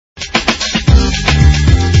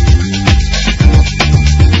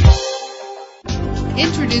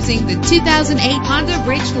Introducing the 2008 Honda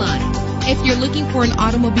Ridgeline. If you're looking for an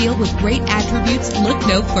automobile with great attributes, look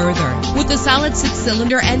no further. With a solid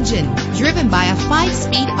 6-cylinder engine driven by a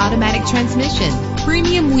 5-speed automatic transmission,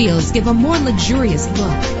 premium wheels give a more luxurious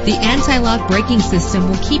look. The anti-lock braking system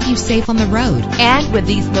will keep you safe on the road. And with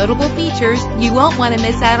these notable features, you won't want to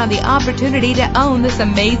miss out on the opportunity to own this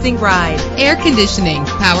amazing ride. Air conditioning,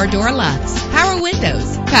 power door locks, power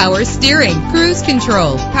windows, power steering, cruise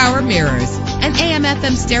control, power mirrors, an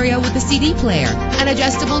AM/FM stereo with a CD player, an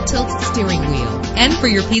adjustable tilt steering wheel. And for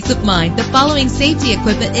your peace of mind, the following safety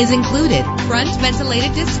equipment is included: front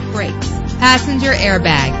ventilated disc brakes, passenger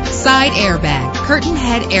airbag, side airbag, curtain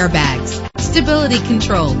head airbags, stability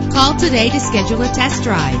control. Call today to schedule a test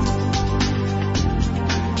drive.